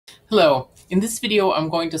Hello, in this video I'm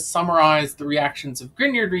going to summarize the reactions of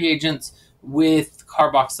Grignard reagents with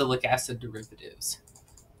carboxylic acid derivatives.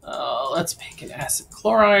 Let's make an acid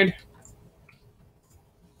chloride.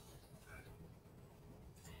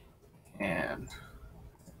 And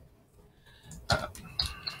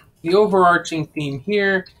the overarching theme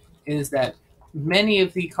here is that many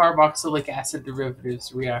of the carboxylic acid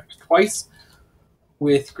derivatives react twice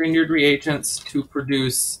with Grignard reagents to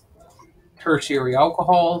produce tertiary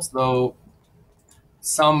alcohols, though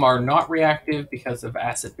some are not reactive because of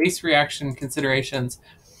acid-base reaction considerations.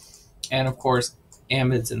 And of course,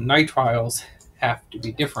 amides and nitriles have to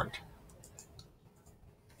be different.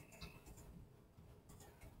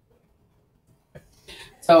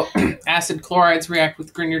 So acid chlorides react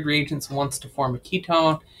with Grignard reagents once to form a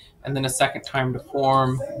ketone, and then a second time to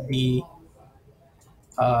form the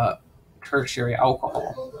tertiary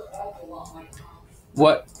alcohol.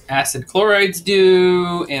 What acid chlorides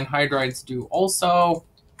do and hydrides do also.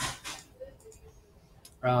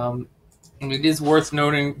 And it is worth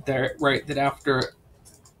noting that, that after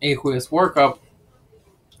aqueous workup,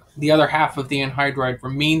 the other half of the anhydride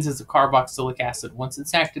remains as a carboxylic acid. Once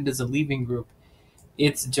it's acted as a leaving group,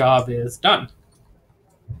 its job is done.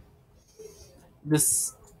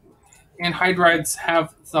 This anhydrides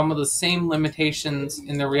have some of the same limitations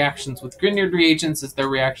in their reactions with Grignard reagents as their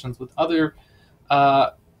reactions with other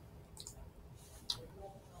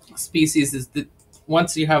species. Is that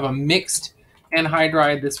once you have a mixed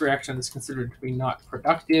anhydride, this reaction is considered to be not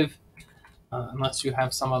productive unless you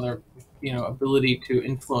have some other ability to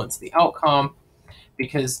influence the outcome,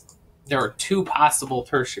 because there are two possible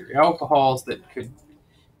tertiary alcohols that could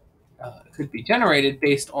be generated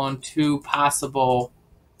based on two possible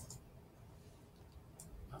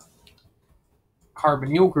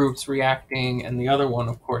carbonyl groups reacting, and the other one,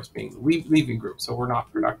 of course, being the leaving group. So we're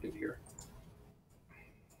not productive here.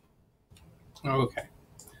 Okay.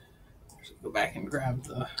 I should go back and grab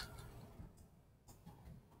the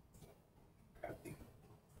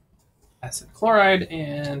acid chloride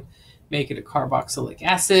and make it a carboxylic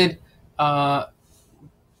acid.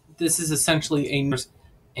 This is essentially a,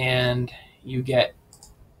 and you get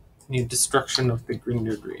destruction of the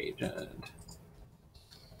Grignard reagent.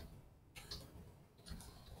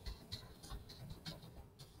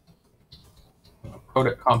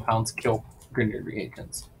 Protic compounds kill Grignard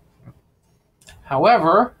reagents.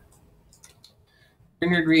 However,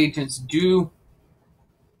 Grignard reagents do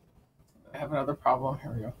have another problem.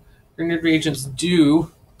 Here we go. Grignard reagents do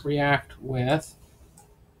react with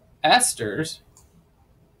esters.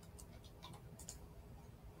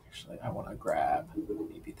 Actually, I want to grab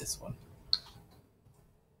maybe this one.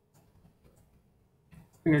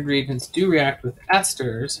 Grignard reagents do react with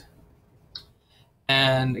esters.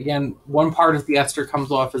 And again, one part of the ester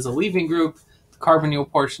comes off as a leaving group. The carbonyl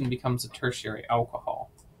portion becomes a tertiary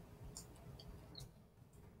alcohol.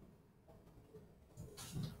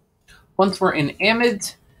 Once we're in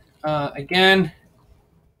amides, again,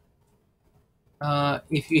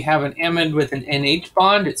 if you have an amide with an NH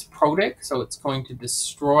bond, it's protic, so it's going to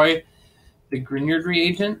destroy the Grignard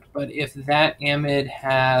reagent. But if that amide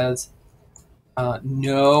has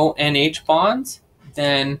no NH bonds,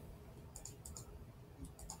 then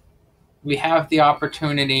we have the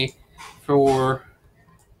opportunity for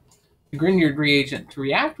the Grignard reagent to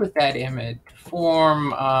react with that amide to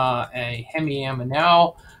form a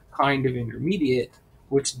hemiaminal kind of intermediate,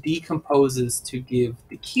 which decomposes to give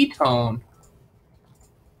the ketone,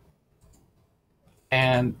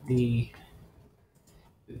 and the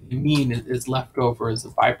amine is left over as a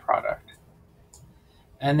byproduct.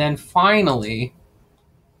 And then finally,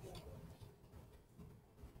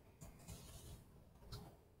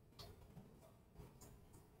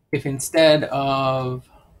 if instead of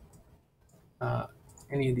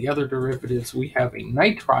any of the other derivatives we have a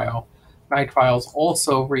nitrile, nitriles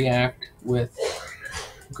also react with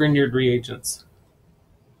Grignard reagents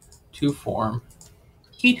to form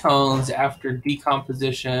ketones after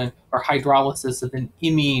decomposition or hydrolysis of an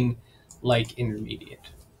imine-like intermediate.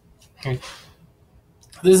 Okay.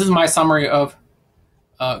 This is my summary of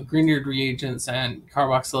Grignard reagents and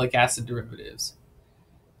carboxylic acid derivatives.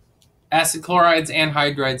 Acid chlorides,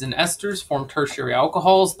 anhydrides, and esters form tertiary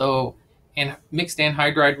alcohols, though mixed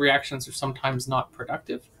anhydride reactions are sometimes not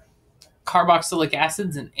productive. Carboxylic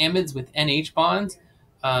acids and amides with NH bonds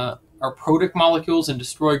are protic molecules and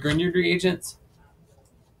destroy Grignard reagents.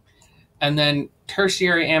 And then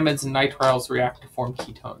tertiary amides and nitriles react to form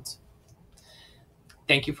ketones.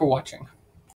 Thank you for watching.